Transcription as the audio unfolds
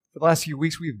For the last few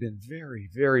weeks, we've been very,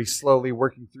 very slowly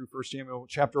working through 1 Samuel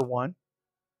chapter 1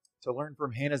 to learn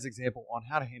from Hannah's example on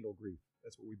how to handle grief.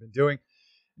 That's what we've been doing.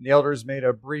 And the elders made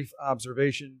a brief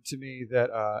observation to me that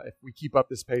if we keep up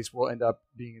this pace, we'll end up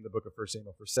being in the book of 1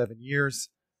 Samuel for 7 years.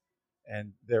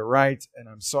 And they're right, and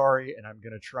I'm sorry, and I'm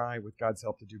going to try with God's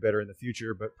help to do better in the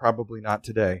future, but probably not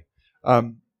today. I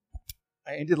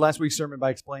ended last week's sermon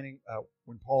by explaining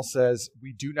when Paul says,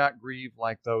 we do not grieve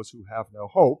like those who have no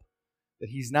hope, that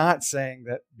he's not saying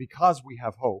that because we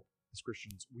have hope as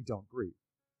Christians, we don't grieve.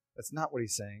 That's not what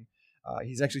he's saying.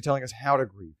 He's actually telling us how to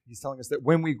grieve. He's telling us that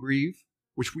when we grieve,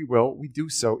 which we will, we do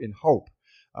so in hope.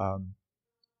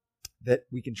 That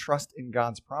we can trust in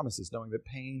God's promises, knowing that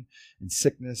pain and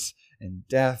sickness and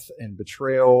death and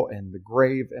betrayal and the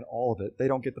grave and all of it, they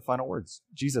don't get the final words.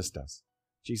 Jesus does.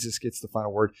 Jesus gets the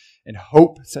final word. And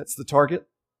hope sets the target,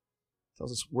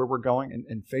 tells us where we're going,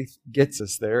 and faith gets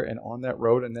us there. And on that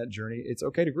road and that journey, it's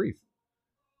okay to grieve.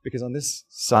 Because on this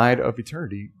side of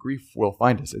eternity, grief will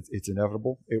find us. It's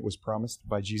inevitable. It was promised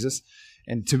by Jesus.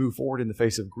 And to move forward in the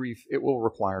face of grief, it will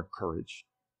require courage.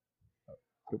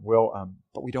 It will,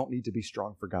 but we don't need to be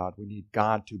strong for God. We need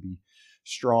God to be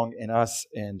strong in us.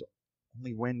 And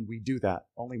only when we do that,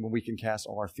 only when we can cast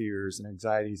all our fears and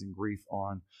anxieties and grief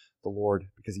on the Lord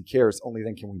because He cares, only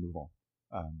then can we move on.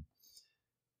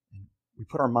 And we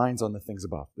put our minds on the things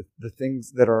above, the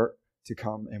things that are to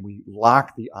come, and we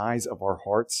lock the eyes of our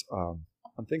hearts on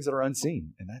things that are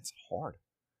unseen. And that's hard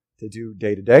to do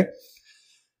day to day.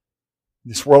 In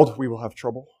this world, we will have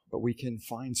trouble, but we can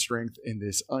find strength in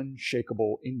this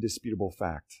unshakable, indisputable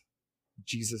fact.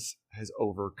 Jesus has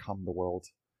overcome the world,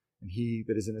 and He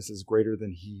that is in us is greater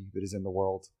than he that is in the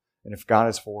world. And if God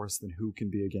is for us, then who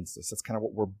can be against us? That's kind of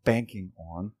what we're banking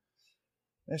on.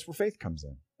 And that's where faith comes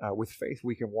in. With faith,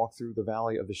 we can walk through the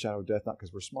valley of the shadow of death, not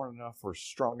because we're smart enough or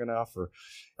strong enough or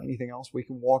anything else. We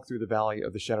can walk through the valley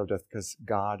of the shadow of death because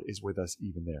God is with us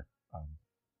even there.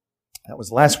 That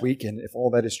was last week, and if all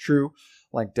that is true,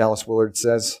 like Dallas Willard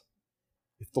says,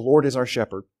 if the Lord is our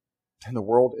shepherd, then the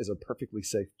world is a perfectly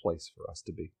safe place for us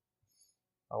to be.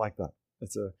 I like that.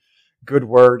 It's a good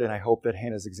word, and I hope that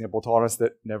Hannah's example taught us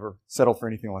that never settle for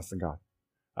anything less than God.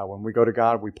 When we go to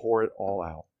God, we pour it all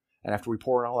out. And after we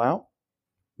pour it all out,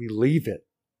 we leave it,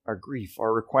 our grief,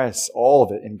 our requests, all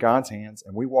of it in God's hands,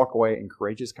 and we walk away in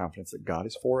courageous confidence that God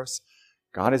is for us,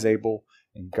 God is able,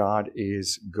 and God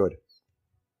is good.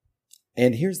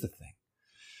 And here's the thing.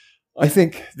 I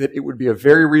think that it would be a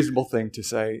very reasonable thing to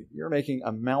say, you're making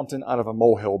a mountain out of a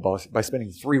molehill by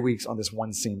spending 3 weeks on this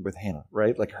one scene with Hannah,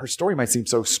 right? Like her story might seem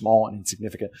so small and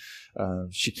insignificant.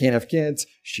 She can't have kids.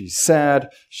 She's sad.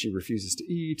 She refuses to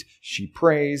eat. She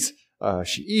prays.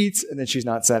 She eats, and then she's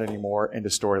not sad anymore. End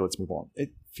of story. Let's move on.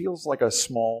 It feels like a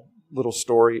small little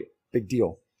story, big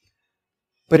deal.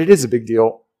 But it is a big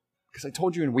deal because I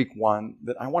told you in week 1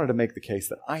 that I wanted to make the case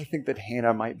that I think that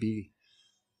Hannah might be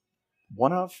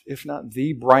one of, if not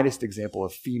the brightest example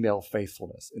of female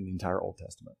faithfulness in the entire Old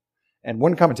Testament. And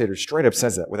one commentator straight up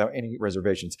says that without any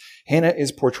reservations. Hannah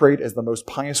is portrayed as the most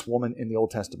pious woman in the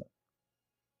Old Testament.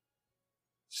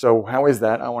 So how is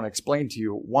that? I want to explain to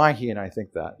you why he and I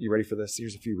think that. You ready for this?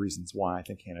 Here's a few reasons why I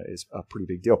think Hannah is a pretty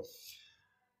big deal.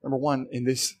 Number one, in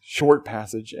this short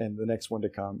passage and the next one to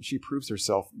come, she proves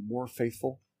herself more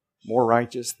faithful, more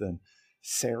righteous than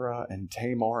Sarah and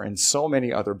Tamar and so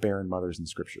many other barren mothers in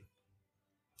Scripture.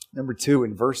 Number 2,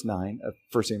 in verse 9 of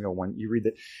 1 Samuel 1, you read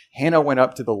that Hannah went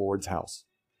up to the Lord's house.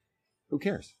 Who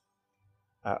cares?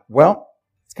 Well,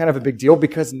 it's kind of a big deal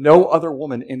because no other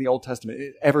woman in the Old Testament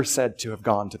is ever said to have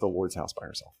gone to the Lord's house by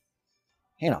herself.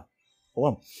 Hannah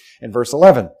alone. In verse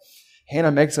 11,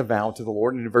 Hannah makes a vow to the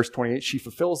Lord, and in verse 28, she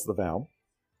fulfills the vow.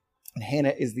 And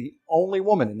Hannah is the only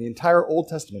woman in the entire Old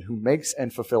Testament who makes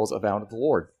and fulfills a vow to the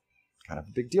Lord. Kind of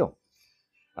a big deal.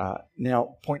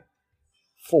 Now, point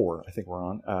 4, I think we're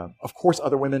on. Of course,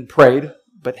 other women prayed,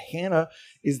 but Hannah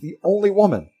is the only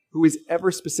woman who is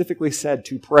ever specifically said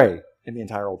to pray in the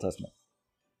entire Old Testament.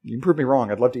 You can prove me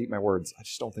wrong. I'd love to eat my words. I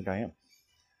just don't think I am.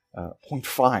 Point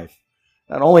 5.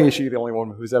 Not only is she the only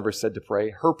woman who's ever said to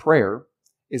pray, her prayer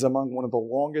is among one of the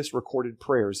longest recorded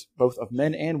prayers, both of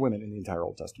men and women in the entire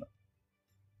Old Testament.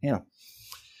 Hannah.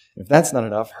 If that's not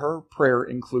enough, her prayer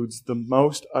includes the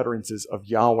most utterances of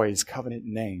Yahweh's covenant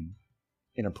name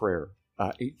in a prayer.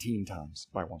 18 times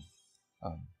by one.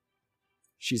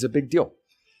 She's a big deal.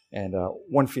 And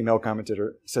one female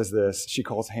commentator says this. She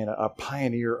calls Hannah a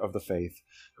pioneer of the faith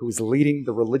who is leading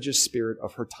the religious spirit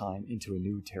of her time into a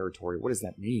new territory. What does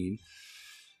that mean?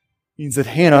 It means that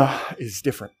Hannah is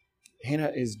different.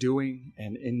 Hannah is doing,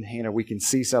 and in Hannah we can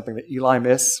see something that Eli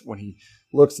missed when he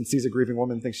looks and sees a grieving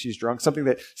woman and thinks she's drunk, something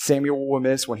that Samuel will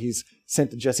miss when he's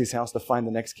sent to Jesse's house to find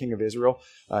the next king of Israel.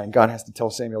 And God has to tell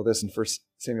Samuel this in 1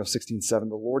 Samuel 16:7,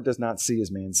 the Lord does not see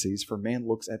as man sees, for man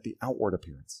looks at the outward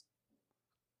appearance,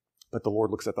 but the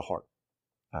Lord looks at the heart.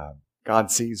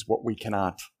 God sees what we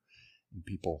cannot in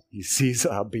people. He sees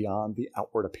beyond the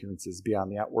outward appearances,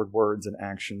 beyond the outward words and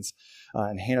actions.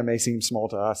 And Hannah may seem small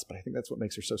to us, but I think that's what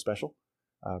makes her so special,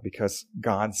 because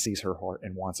God sees her heart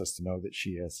and wants us to know that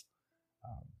she is.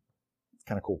 It's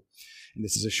kind of cool. And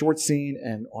this is a short scene,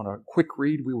 and on a quick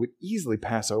read, we would easily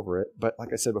pass over it. But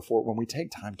like I said before, when we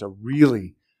take time to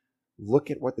really look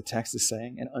at what the text is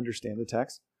saying and understand the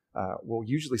text, we'll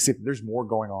usually see that there's more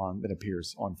going on than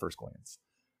appears on first glance.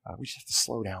 We just have to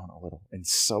slow down a little and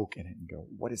soak in it and go,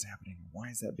 what is happening? Why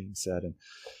is that being said? And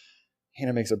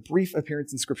Hannah makes a brief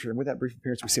appearance in Scripture, and with that brief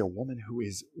appearance, we see a woman who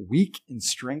is weak in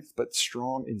strength but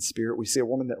strong in spirit. We see a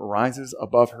woman that rises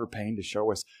above her pain to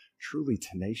show us truly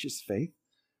tenacious faith.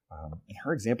 And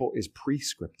her example is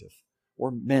prescriptive.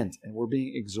 We're meant and we're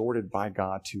being exhorted by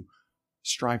God to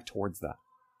strive towards that.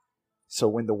 So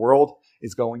when the world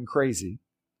is going crazy,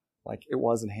 like it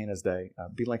was in Hannah's day,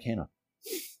 be like Hannah.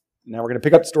 Now we're going to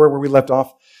pick up the story where we left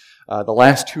off. The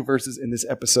last two verses in this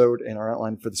episode, and our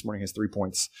outline for this morning has 3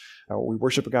 points. We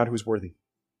worship a God who is worthy.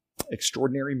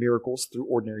 Extraordinary miracles through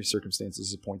ordinary circumstances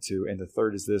is point 2. And the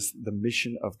third is this: the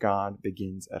mission of God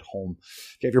begins at home.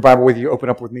 If you have your Bible with you, open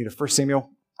up with me to 1 Samuel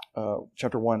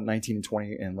chapter 1, 19 and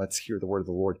 20, and let's hear the word of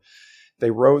the Lord. They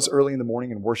rose early in the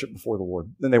morning and worshiped before the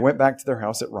Lord. Then they went back to their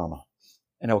house at Ramah.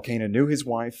 And Elkanah knew his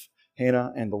wife,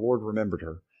 Hannah, and the Lord remembered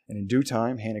her. And in due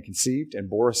time, Hannah conceived and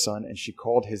bore a son, and she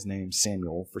called his name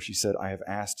Samuel, for she said, I have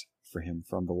asked for him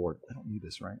from the Lord. I don't need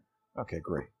this, right? Okay,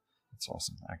 great. That's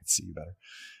awesome. I can see you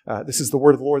better. This is the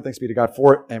word of the Lord. Thanks be to God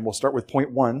for it. And we'll start with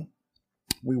point 1.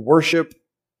 We worship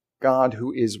God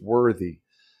who is worthy.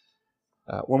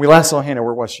 When we last saw Hannah,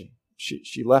 where was she?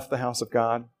 She left the house of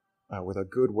God with a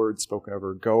good word spoken over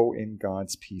her. Go in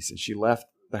God's peace. And she left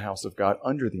the house of God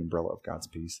under the umbrella of God's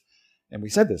peace. And we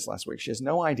said this last week. She has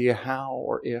no idea how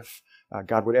or if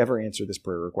God would ever answer this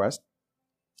prayer request.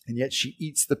 And yet she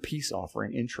eats the peace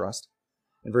offering in trust.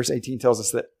 And verse 18 tells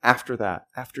us that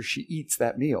after she eats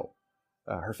that meal,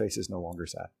 her face is no longer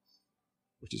sad,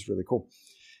 which is really cool.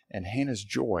 And Hannah's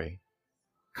joy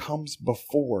comes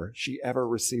before she ever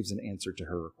receives an answer to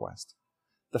her request.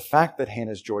 The fact that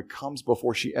Hannah's joy comes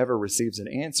before she ever receives an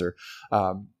answer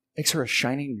makes her a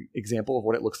shining example of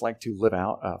what it looks like to live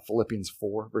out Philippians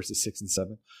 4, verses 6 and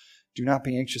 7. Do not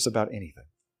be anxious about anything,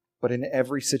 but in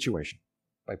every situation,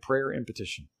 by prayer and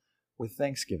petition, with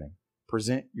thanksgiving,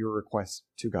 present your requests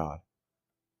to God.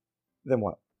 Then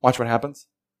what? Watch what happens.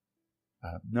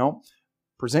 No.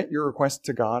 Present your request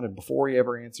to God, and before He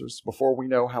ever answers, before we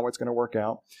know how it's going to work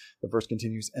out, the verse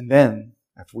continues, and then,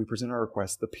 after we present our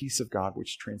request, the peace of God,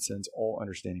 which transcends all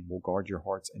understanding, will guard your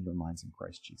hearts and your minds in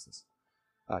Christ Jesus.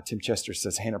 Tim Chester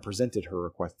says Hannah presented her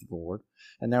request to the Lord,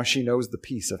 and now she knows the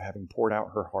peace of having poured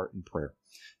out her heart in prayer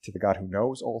to the God who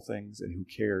knows all things and who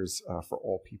cares for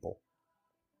all people.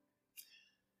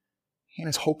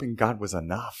 Hannah's hoping God was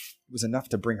enough. It was enough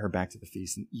to bring her back to the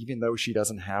feast, and even though she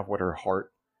doesn't have what her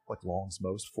heart longs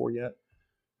most for yet,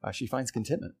 she finds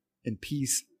contentment and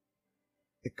peace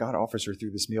that God offers her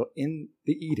through this meal. In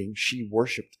the eating, she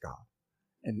worshiped God,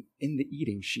 and in the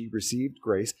eating, she received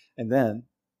grace, and then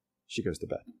she goes to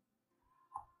bed.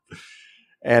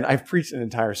 And I've preached an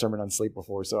entire sermon on sleep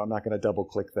before, so I'm not going to double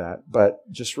click that.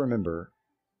 But just remember,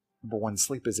 number 1,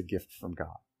 sleep is a gift from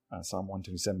God. Psalm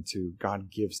 127:2, God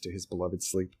gives to His beloved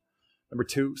sleep. Number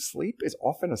 2, sleep is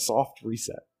often a soft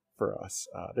reset for us.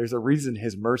 There's a reason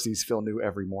His mercies feel new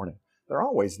every morning. They're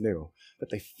always new, but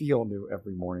they feel new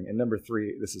every morning. And number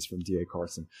 3, this is from D.A.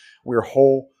 Carson. We're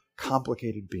whole,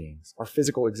 complicated beings. Our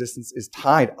physical existence is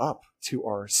tied up to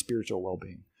our spiritual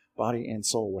well-being. Body and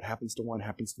soul. What happens to one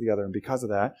happens to the other. And because of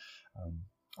that,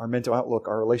 our mental outlook,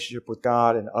 our relationship with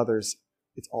God and others,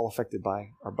 it's all affected by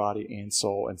our body and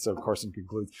soul. And so Carson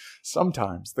concludes,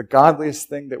 sometimes the godliest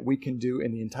thing that we can do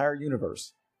in the entire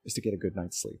universe is to get a good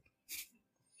night's sleep.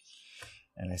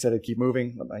 And I said I'd keep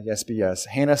moving. Let my yes be yes.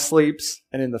 Hannah sleeps,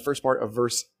 and in the first part of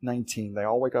verse 19, they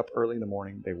all wake up early in the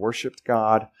morning, they worshiped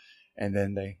God, and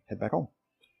then they head back home.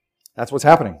 That's what's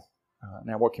happening.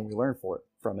 Now, what can we learn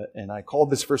from it? And I called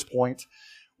this first point,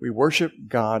 we worship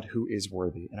God who is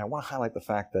worthy. And I want to highlight the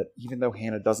fact that even though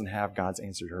Hannah doesn't have God's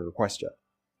answer to her request yet,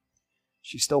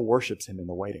 she still worships Him in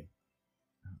the waiting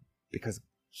because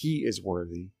He is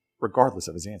worthy regardless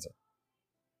of His answer.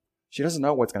 She doesn't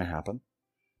know what's going to happen.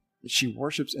 She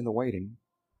worships in the waiting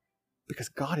because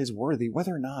God is worthy,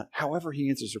 whether or not, however he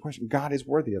answers the question, God is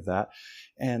worthy of that.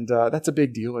 And that's a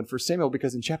big deal. And for Samuel,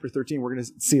 because in chapter 13, we're going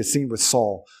to see a scene with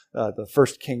Saul, the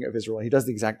first king of Israel. He does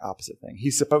the exact opposite thing.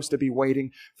 He's supposed to be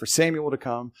waiting for Samuel to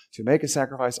come to make a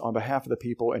sacrifice on behalf of the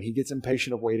people, and he gets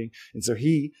impatient of waiting. And so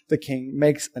he, the king,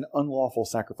 makes an unlawful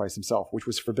sacrifice himself, which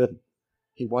was forbidden.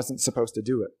 He wasn't supposed to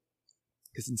do it.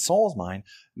 Because in Saul's mind,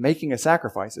 making a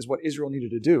sacrifice is what Israel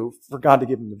needed to do for God to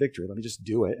give him the victory. Let me just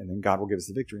do it, and then God will give us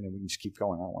the victory, and then we can just keep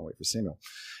going. I don't want to wait for Samuel.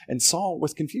 And Saul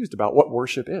was confused about what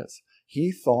worship is.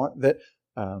 He thought that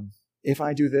if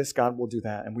I do this, God will do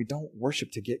that, and we don't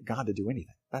worship to get God to do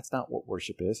anything. That's not what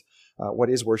worship is. What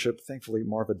is worship? Thankfully,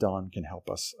 Marva Dunn can help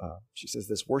us. She says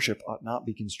this: worship ought not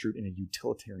be construed in a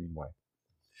utilitarian way.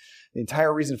 The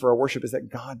entire reason for our worship is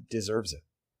that God deserves it.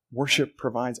 Worship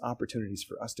provides opportunities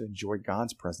for us to enjoy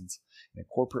God's presence in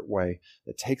a corporate way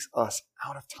that takes us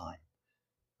out of time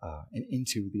and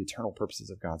into the eternal purposes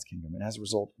of God's kingdom. And as a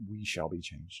result, we shall be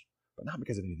changed, but not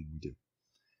because of anything we do.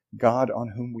 God, on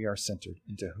whom we are centered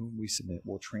and to whom we submit,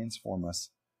 will transform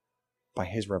us by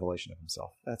his revelation of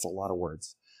himself. That's a lot of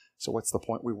words. So what's the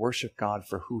point? We worship God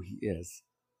for who he is,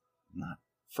 not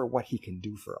for what he can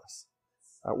do for us.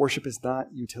 Worship is not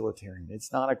utilitarian.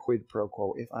 It's not a quid pro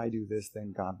quo. If I do this,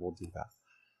 then God will do that.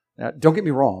 Now, don't get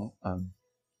me wrong.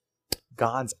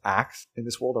 God's acts in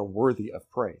this world are worthy of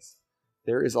praise.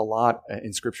 There is a lot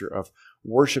in Scripture of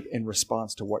worship in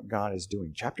response to what God is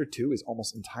doing. Chapter 2 is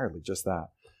almost entirely just that.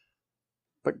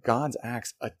 But God's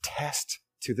acts attest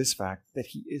to this fact that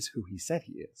he is who he said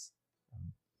he is.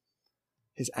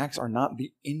 His acts are not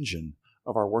the engine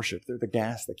of our worship. They're the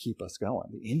gas that keep us going.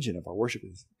 The engine of our worship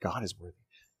is God is worthy.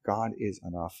 God is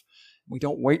enough. We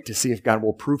don't wait to see if God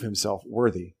will prove himself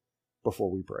worthy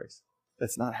before we praise.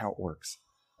 That's not how it works.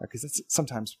 Because that's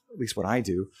sometimes, at least what I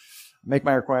do, make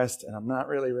my request and I'm not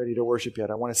really ready to worship yet.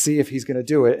 I want to see if he's going to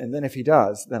do it. And then if he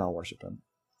does, then I'll worship him.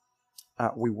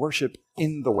 We worship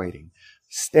in the waiting,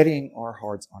 steadying our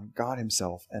hearts on God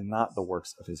himself and not the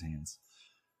works of his hands.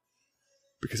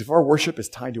 Because if our worship is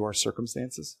tied to our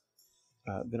circumstances,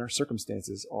 then our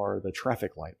circumstances are the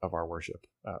traffic light of our worship.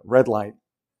 Red light,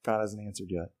 God hasn't answered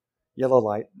yet. Yellow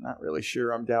light, not really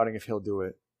sure. I'm doubting if he'll do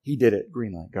it. He did it.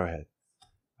 Green light, go ahead.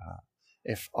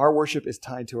 If our worship is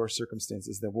tied to our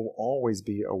circumstances, then we'll always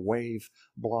be a wave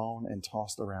blown and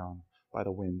tossed around by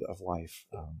the wind of life.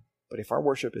 But if our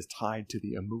worship is tied to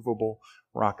the immovable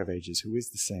Rock of Ages, who is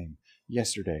the same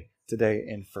yesterday, today,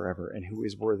 and forever, and who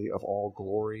is worthy of all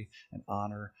glory and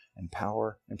honor and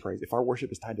power and praise, if our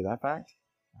worship is tied to that fact,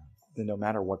 then no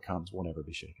matter what comes, we'll never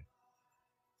be shaken.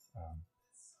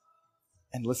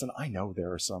 And listen, I know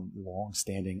there are some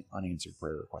long-standing unanswered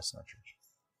prayer requests in our church.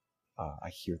 I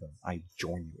hear them. I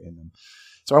join you in them.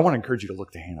 So I want to encourage you to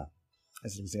look to Hannah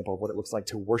as an example of what it looks like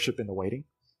to worship in the waiting.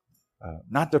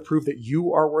 Not to prove that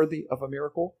you are worthy of a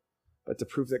miracle, but to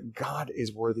prove that God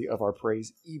is worthy of our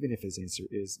praise, even if his answer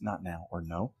is not now or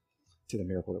no to the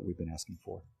miracle that we've been asking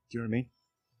for. Do you know what I mean?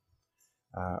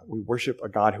 We worship a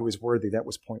God who is worthy. That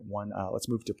was point one. Let's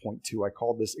move to point two. I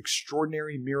called this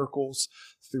Extraordinary Miracles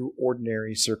Through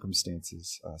Ordinary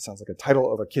Circumstances. Sounds like a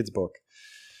title of a kid's book.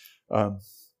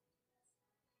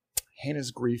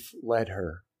 Hannah's grief led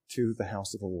her to the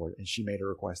house of the Lord, and she made a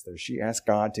request there. She asked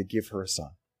God to give her a son.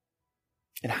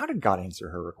 And how did God answer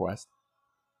her request?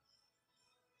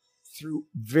 Through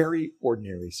very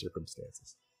ordinary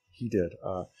circumstances. He did.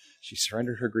 She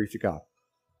surrendered her grief to God.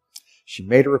 She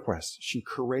made a request. She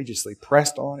courageously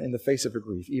pressed on in the face of her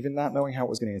grief, even not knowing how it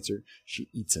was going to answer. She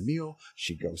eats a meal.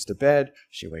 She goes to bed.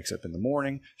 She wakes up in the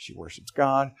morning. She worships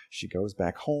God. She goes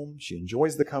back home. She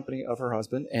enjoys the company of her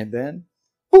husband. And then,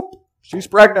 boop, she's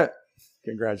pregnant.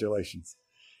 Congratulations.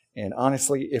 And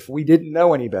honestly, if we didn't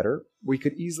know any better, we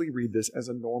could easily read this as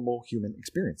a normal human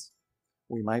experience.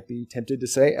 We might be tempted to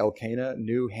say Elkanah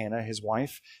knew Hannah, his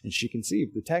wife, and she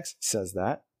conceived. The text says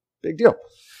that. Big deal.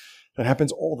 That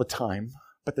happens all the time,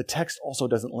 but the text also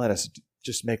doesn't let us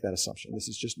just make that assumption. This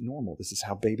is just normal. This is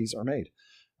how babies are made.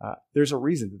 There's a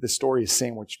reason that this story is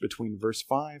sandwiched between verse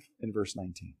 5 and verse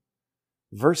 19.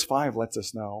 Verse 5 lets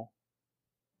us know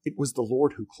it was the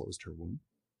Lord who closed her womb.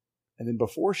 And then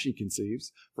before she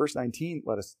conceives, verse 19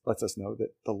 lets us know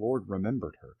that the Lord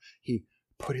remembered her. He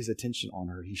put his attention on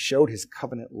her. He showed his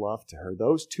covenant love to her.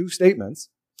 Those two statements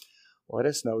let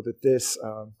us know that this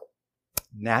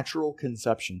natural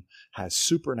conception has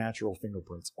supernatural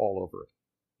fingerprints all over it.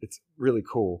 It's really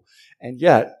cool. And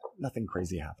yet, nothing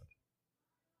crazy happened.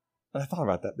 And I thought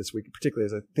about that this week, particularly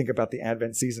as I think about the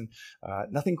Advent season.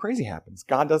 Nothing crazy happens.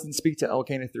 God doesn't speak to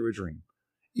Elkanah through a dream.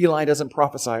 Eli doesn't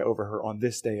prophesy over her, on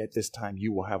this day at this time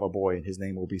you will have a boy and his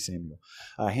name will be Samuel.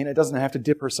 Hannah doesn't have to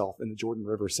dip herself in the Jordan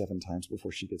River 7 times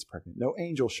before she gets pregnant. No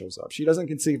angel shows up. She doesn't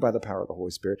conceive by the power of the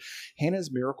Holy Spirit.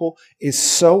 Hannah's miracle is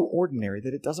so ordinary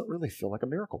that it doesn't really feel like a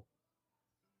miracle.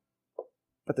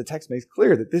 But the text makes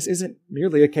clear that this isn't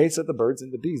merely a case of the birds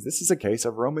and the bees. This is a case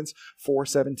of Romans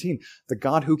 4:17. The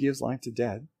God who gives life to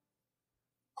dead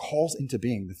calls into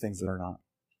being the things that are not.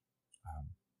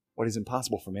 What is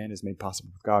impossible for man is made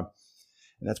possible with God.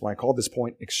 And that's why I called this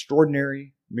point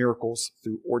extraordinary miracles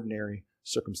through ordinary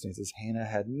circumstances. Hannah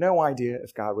had no idea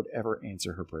if God would ever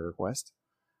answer her prayer request.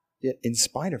 Yet, in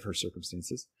spite of her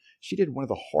circumstances, she did one of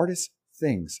the hardest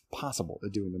things possible to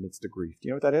do in the midst of grief. Do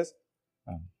you know what that is?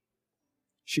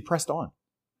 She pressed on.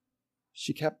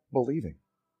 She kept believing.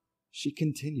 She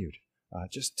continued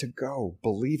just to go,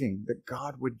 believing that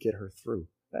God would get her through.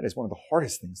 That is one of the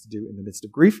hardest things to do in the midst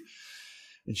of grief.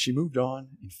 And she moved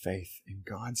on in faith, in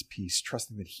God's peace,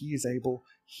 trusting that He is able,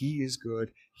 He is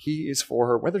good, He is for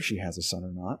her, whether she has a son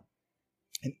or not.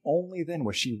 And only then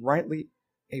was she rightly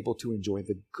able to enjoy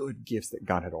the good gifts that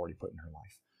God had already put in her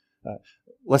life.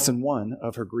 Lesson 1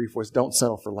 of her grief was don't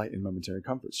settle for light and momentary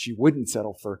comforts. She wouldn't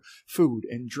settle for food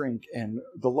and drink and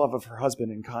the love of her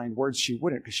husband and kind words. She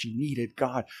wouldn't, because she needed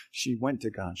God. She went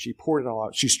to God. She poured it all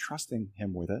out. She's trusting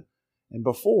Him with it. And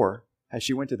before, as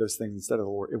she went to those things instead of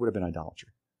the Lord, it would have been idolatry.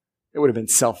 It would have been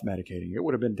self-medicating. It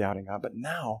would have been doubting God. But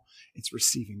now it's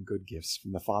receiving good gifts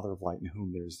from the Father of light in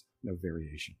whom there's no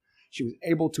variation. She was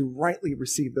able to rightly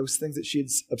receive those things that she had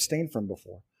abstained from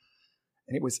before.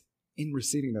 And it was in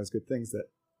receiving those good things that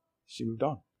she moved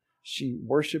on. She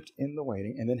worshiped in the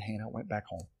waiting, and then Hannah went back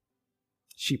home.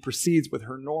 She proceeds with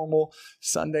her normal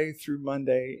Sunday through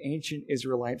Monday ancient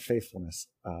Israelite faithfulness.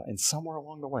 And somewhere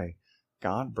along the way,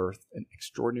 God birthed an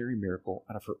extraordinary miracle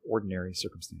out of her ordinary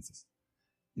circumstances.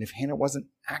 And if Hannah wasn't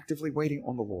actively waiting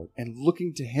on the Lord and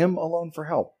looking to Him alone for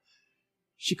help,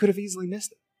 she could have easily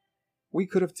missed it. We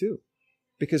could have too.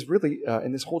 Because really,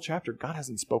 in this whole chapter, God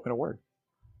hasn't spoken a word.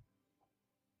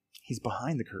 He's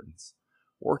behind the curtains,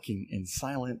 working in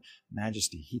silent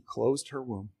majesty. He closed her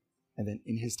womb, and then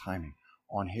in His timing,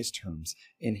 on His terms,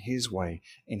 in His way,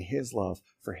 in His love,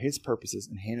 for His purposes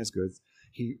and Hannah's goods,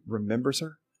 He remembers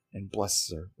her and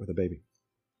blesses her with a baby.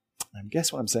 And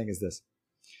guess what I'm saying is this.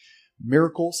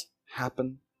 Miracles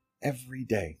happen every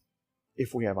day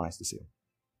if we have eyes to see them.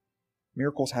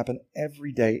 Miracles happen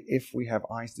every day if we have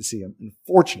eyes to see them.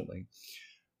 Unfortunately,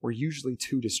 we're usually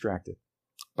too distracted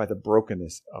by the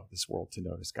brokenness of this world to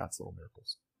notice God's little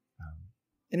miracles.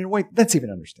 And in a way, that's even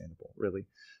understandable, really.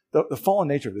 The fallen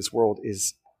nature of this world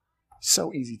is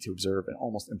so easy to observe and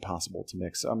almost impossible to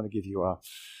mix. So I'm going to give you an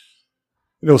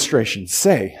illustration.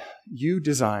 Say you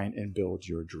design and build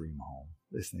your dream home.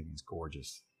 This thing is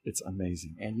gorgeous. It's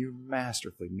amazing. And you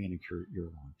masterfully manicure your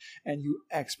lawn. And you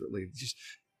expertly just,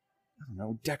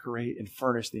 decorate and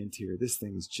furnish the interior. This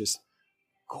thing is just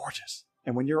gorgeous.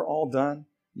 And when you're all done,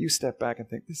 you step back and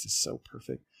think, this is so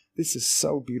perfect. This is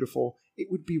so beautiful. It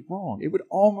would be wrong. It would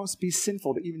almost be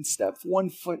sinful to even step 1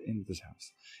 foot into this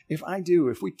house.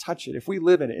 If we touch it, if we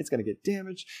live in it, it's going to get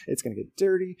damaged. It's going to get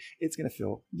dirty. It's going to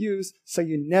feel used. So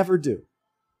you never do.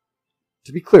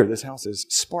 To be clear, this house is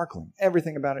sparkling.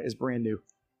 Everything about it is brand new.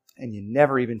 And you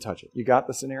never even touch it. You got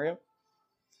the scenario?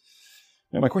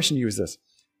 Now, my question to you is this.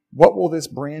 What will this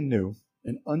brand new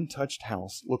and untouched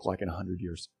house look like in 100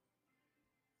 years?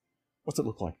 What's it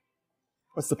look like?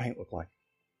 What's the paint look like?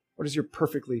 What does your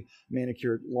perfectly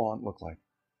manicured lawn look like?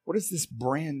 What does this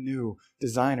brand new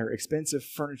designer, expensive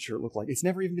furniture look like? It's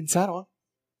never even been sat on.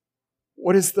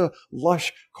 What does the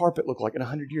lush carpet look like in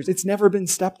 100 years? It's never been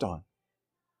stepped on.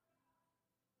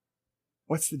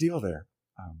 What's the deal there?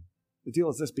 The deal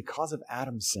is this. Because of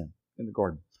Adam's sin in the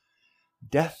garden,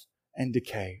 death and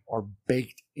decay are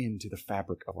baked into the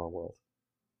fabric of our world.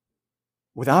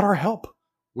 Without our help,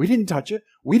 we didn't touch it.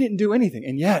 We didn't do anything.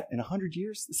 And yet, in 100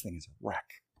 years, this thing is a wreck.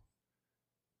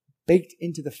 Baked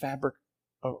into the fabric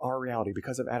of our reality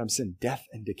because of Adam's sin, death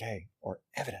and decay are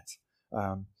evident.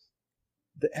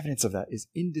 The evidence of that is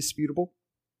indisputable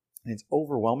and it's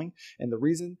overwhelming. And the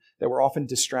reason that we're often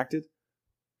distracted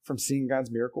from seeing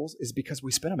God's miracles is because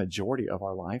we spend a majority of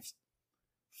our lives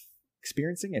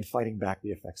experiencing and fighting back the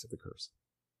effects of the curse.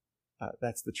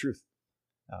 That's the truth.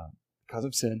 Because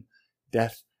of sin,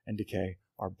 death and decay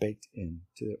are baked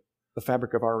into the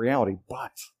fabric of our reality.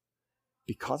 But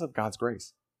because of God's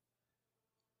grace,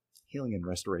 healing and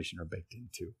restoration are baked in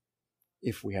too,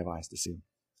 if we have eyes to see them.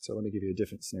 So let me give you a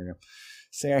different scenario.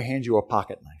 Say I hand you a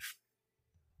pocket knife.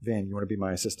 Van, you want to be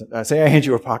my assistant? Say I hand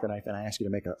you a pocket knife and I ask you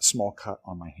to make a small cut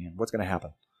on my hand. What's going to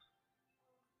happen?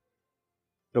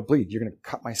 It'll bleed. You're going to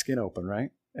cut my skin open,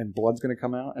 right? and blood's going to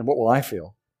come out. And what will I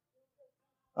feel?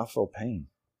 I'll feel pain.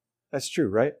 That's true,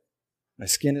 right? My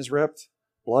skin is ripped,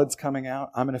 blood's coming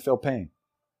out, I'm going to feel pain.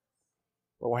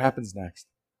 But what happens next?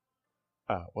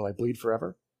 Will I bleed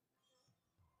forever?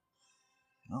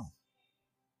 No.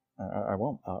 I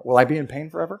won't. Will I be in pain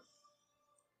forever?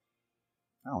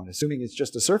 No, and assuming it's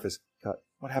just a surface cut,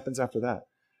 what happens after that?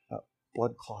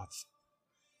 Blood clots,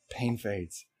 pain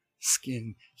fades,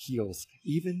 skin heals,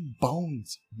 even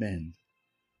bones mend.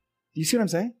 Do you see what I'm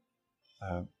saying?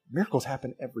 Miracles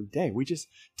happen every day. We just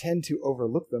tend to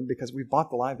overlook them because we've bought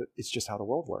the lie that it's just how the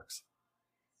world works.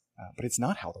 But it's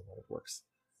not how the world works.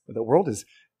 The world is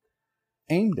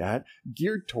aimed at,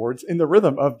 geared towards, in the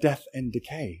rhythm of death and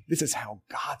decay. This is how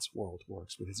God's world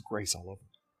works, with His grace all over.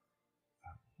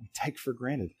 We take for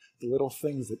granted the little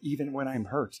things that even when I'm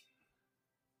hurt,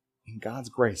 in God's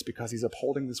grace, because He's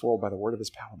upholding this world by the word of His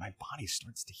power, my body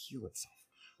starts to heal itself.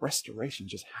 Restoration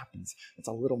just happens. It's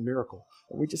a little miracle.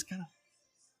 But we just kind of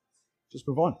just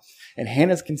move on. And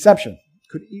Hannah's conception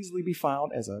could easily be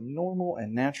filed as a normal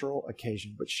and natural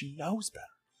occasion, but she knows better.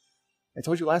 I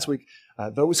told you last week,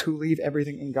 those who leave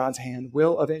everything in God's hand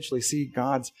will eventually see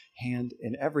God's hand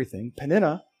in everything.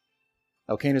 Peninnah,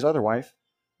 Elkanah's other wife,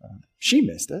 she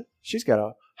missed it. She's got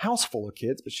a house full of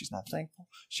kids, but she's not thankful.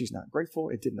 She's not grateful.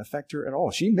 It didn't affect her at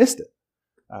all. She missed it.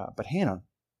 But Hannah,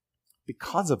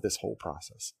 because of this whole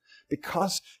process,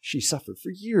 because she suffered for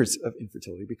years of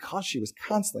infertility, because she was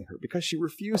constantly hurt, because she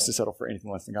refused to settle for anything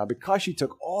less than God, because she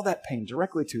took all that pain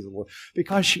directly to the Lord,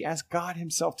 because she asked God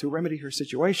Himself to remedy her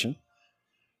situation,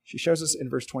 she shows us in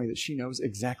verse 20 that she knows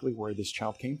exactly where this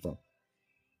child came from.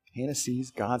 Hannah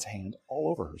sees God's hand all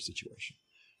over her situation.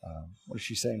 What does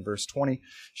she say in verse 20?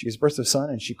 She gives birth to a son,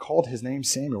 and she called his name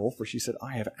Samuel, for she said,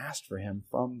 I have asked for him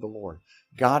from the Lord.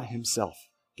 God Himself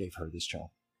gave her this child.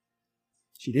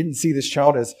 She didn't see this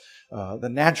child as the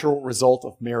natural result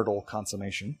of marital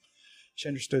consummation. She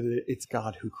understood that it's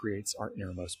God who creates our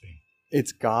innermost being.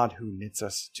 It's God who knits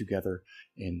us together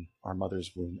in our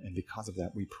mother's womb, and because of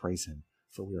that, we praise Him,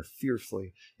 for we are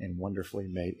fearfully and wonderfully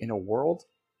made in a world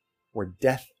where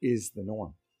death is the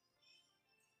norm.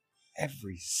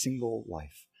 Every single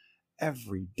life,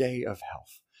 every day of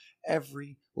health,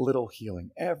 every little healing,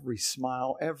 every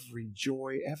smile, every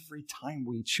joy, every time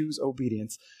we choose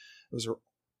obedience, those are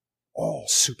all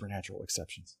supernatural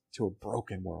exceptions to a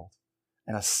broken world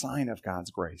and a sign of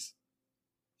God's grace.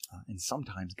 And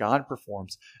sometimes God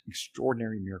performs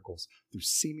extraordinary miracles through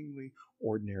seemingly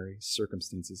ordinary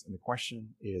circumstances. And the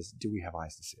question is, do we have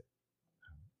eyes to see it?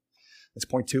 That's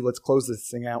point 2. Let's close this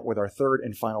thing out with our third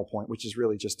and final point, which is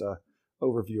really just an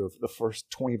overview of the first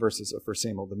 20 verses of 1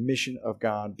 Samuel. The mission of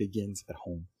God begins at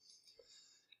home.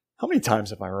 How many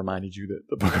times have I reminded you that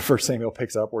the book of 1 Samuel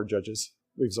picks up where Judges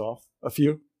leaves off? A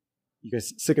few? You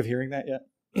guys sick of hearing that yet?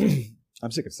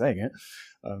 I'm sick of saying it.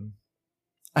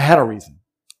 I had a reason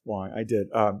why I did.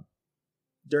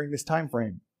 During this time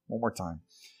frame, one more time,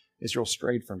 Israel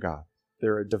strayed from God.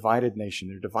 They're a divided nation.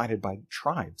 They're divided by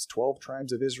tribes, 12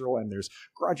 tribes of Israel, and there's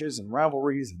grudges and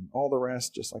rivalries and all the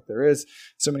rest, just like there is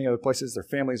so many other places. Their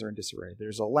families are in disarray.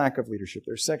 There's a lack of leadership.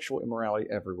 There's sexual immorality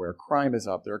everywhere. Crime is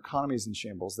up. Their economy is in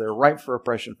shambles. They're ripe for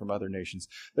oppression from other nations.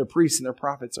 Their priests and their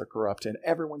prophets are corrupt, and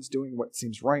everyone's doing what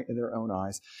seems right in their own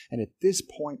eyes. And at this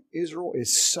point, Israel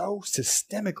is so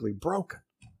systemically broken.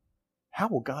 How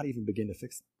will God even begin to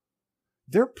fix them?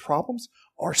 Their problems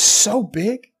are so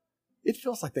big, it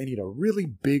feels like they need a really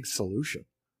big solution.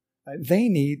 They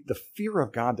need the fear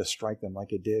of God to strike them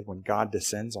like it did when God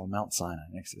descends on Mount Sinai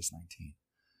in Exodus 19.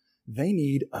 They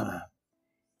need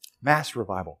mass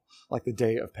revival like the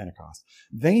day of Pentecost.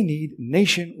 They need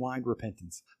nationwide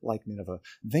repentance like Nineveh.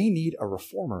 They need a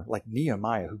reformer like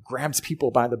Nehemiah who grabs people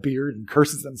by the beard and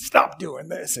curses them, stop doing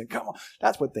this, and come on.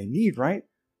 That's what they need, right?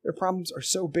 Their problems are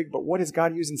so big, but what does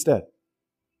God use instead?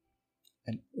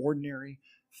 An ordinary,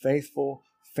 faithful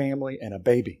family and a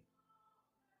baby.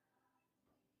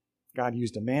 God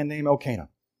used a man named Elkanah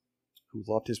who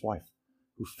loved his wife,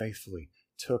 who faithfully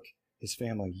took his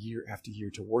family year after year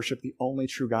to worship the only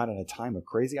true God in a time of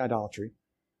crazy idolatry.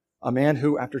 A man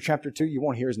who, after chapter 2, you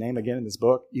won't hear his name again in this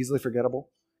book, easily forgettable.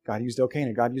 God used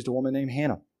Elkanah. God used a woman named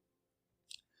Hannah.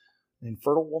 An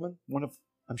infertile woman, one of,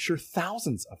 I'm sure,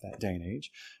 thousands of that day and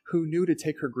age, who knew to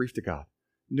take her grief to God,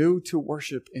 knew to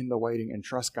worship in the waiting and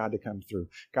trust God to come through.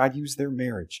 God used their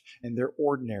marriage and their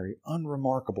ordinary,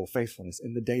 unremarkable faithfulness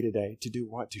in the day-to-day to do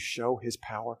what? To show His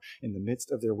power in the midst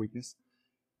of their weakness.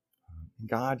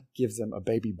 God gives them a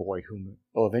baby boy whom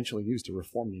they'll eventually use to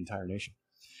reform the entire nation.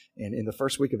 And in the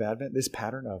first week of Advent, this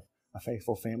pattern of a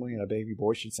faithful family and a baby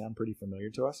boy should sound pretty familiar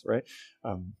to us, right?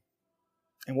 And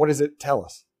what does it tell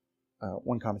us?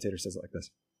 One commentator says it like this.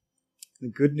 The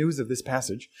good news of this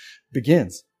passage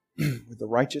begins with the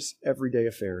righteous, everyday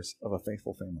affairs of a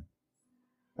faithful family.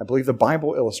 I believe the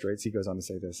Bible illustrates, he goes on to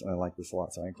say this, and I like this a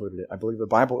lot, so I included it. I believe the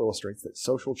Bible illustrates that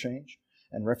social change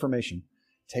and reformation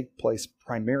take place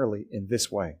primarily in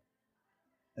this way.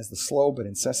 As the slow but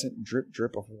incessant drip,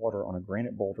 drip of water on a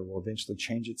granite boulder will eventually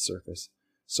change its surface,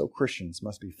 so Christians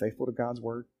must be faithful to God's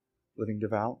word, living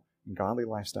devout and godly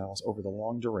lifestyles over the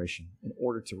long duration in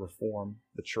order to reform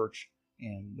the church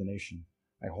and the nation.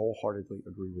 I wholeheartedly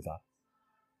agree with that.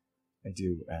 I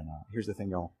do. And here's the thing,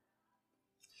 y'all.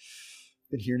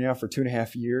 Been here now for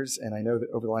 2.5 years, and I know that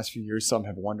over the last few years, some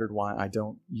have wondered why I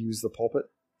don't use the pulpit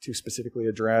to specifically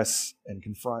address and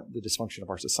confront the dysfunction of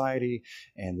our society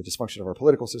and the dysfunction of our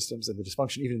political systems and the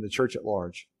dysfunction even in the church at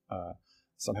large.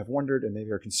 Some have wondered and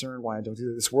maybe are concerned why I don't do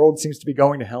that. This world seems to be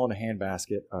going to hell in a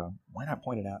handbasket. Why not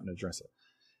point it out and address it?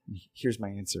 And here's my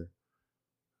answer.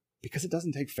 Because it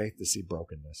doesn't take faith to see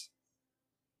brokenness.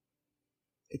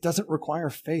 It doesn't require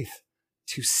faith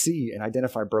to see and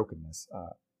identify brokenness.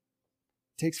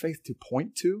 It takes faith to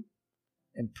point to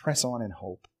and press on in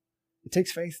hope. It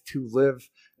takes faith to live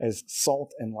as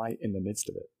salt and light in the midst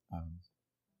of it.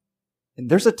 And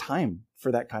there's a time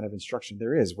for that kind of instruction.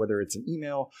 There is, whether it's an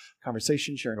email,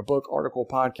 conversation, sharing a book, article,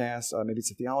 podcast, maybe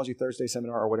it's a Theology Thursday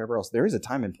seminar or whatever else. There is a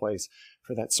time and place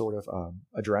for that sort of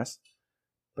address.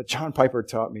 But John Piper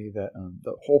taught me that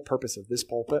the whole purpose of this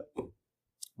pulpit,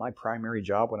 my primary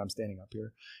job when I'm standing up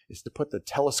here, is to put the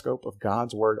telescope of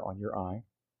God's word on your eye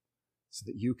so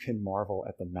that you can marvel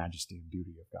at the majesty and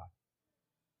beauty of God.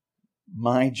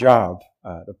 My job,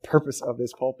 the purpose of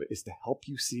this pulpit, is to help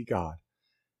you see God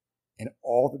and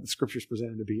all that the Scriptures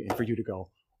present him to be, and for you to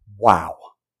go, wow.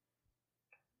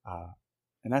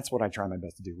 And that's what I try my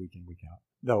best to do week in, week out,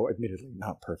 though admittedly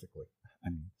not perfectly. I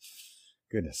mean,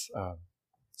 goodness.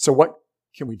 So what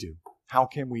can we do? How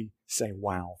can we say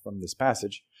wow from this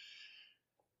passage?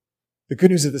 The good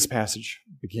news of this passage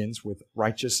begins with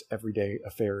righteous, everyday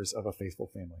affairs of a faithful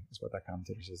family, is what that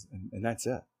commentator says, and that's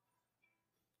it.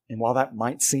 And while that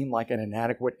might seem like an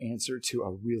inadequate answer to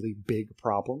a really big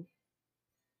problem,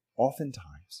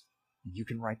 oftentimes, you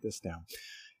can write this down,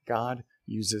 God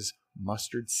uses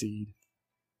mustard seed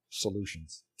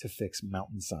solutions to fix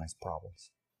mountain-sized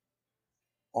problems.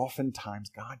 Oftentimes,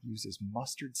 God uses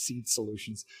mustard seed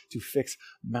solutions to fix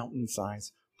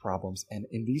mountain-sized problems. And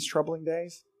in these troubling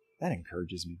days, that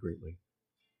encourages me greatly.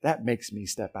 That makes me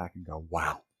step back and go,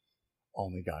 wow,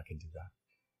 only God can do that.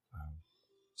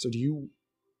 So do you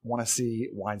want to see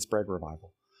widespread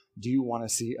revival? Do you want to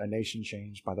see a nation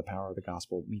changed by the power of the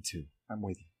gospel? Me too. I'm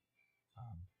with you.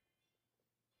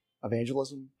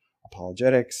 Evangelism,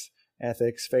 apologetics,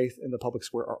 ethics, faith in the public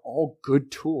square are all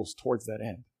good tools towards that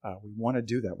end. We want to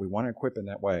do that. We want to equip in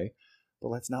that way. But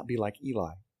let's not be like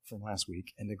Eli from last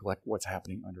week and neglect what's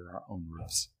happening under our own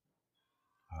roofs.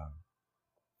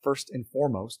 First and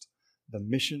foremost, the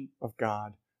mission of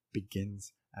God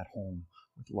begins at home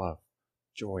with love,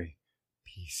 joy,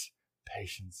 peace,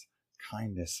 patience,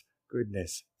 kindness,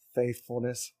 goodness,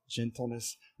 faithfulness,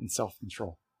 gentleness, and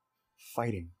self-control.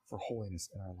 Fighting for holiness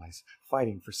in our lives,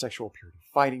 fighting for sexual purity,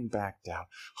 fighting back down.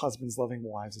 Husbands loving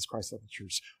wives as Christ loved the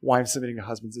church, wives submitting to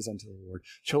husbands as unto the Lord,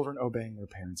 children obeying their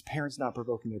parents, parents not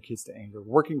provoking their kids to anger,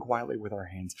 working quietly with our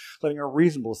hands, letting our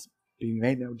reasonableness be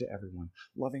made known to everyone,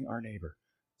 loving our neighbor,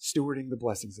 stewarding the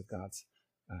blessings of God's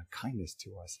kindness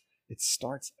to us. It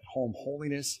starts at home.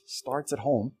 Holiness starts at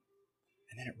home,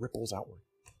 and then it ripples outward.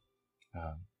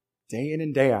 Day in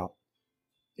and day out,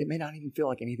 it may not even feel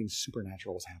like anything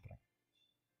supernatural is happening.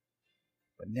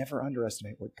 But never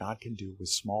underestimate what God can do with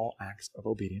small acts of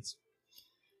obedience.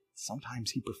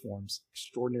 Sometimes he performs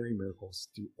extraordinary miracles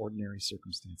through ordinary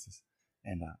circumstances.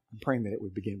 And I'm praying that it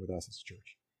would begin with us as a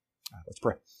church. Let's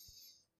pray.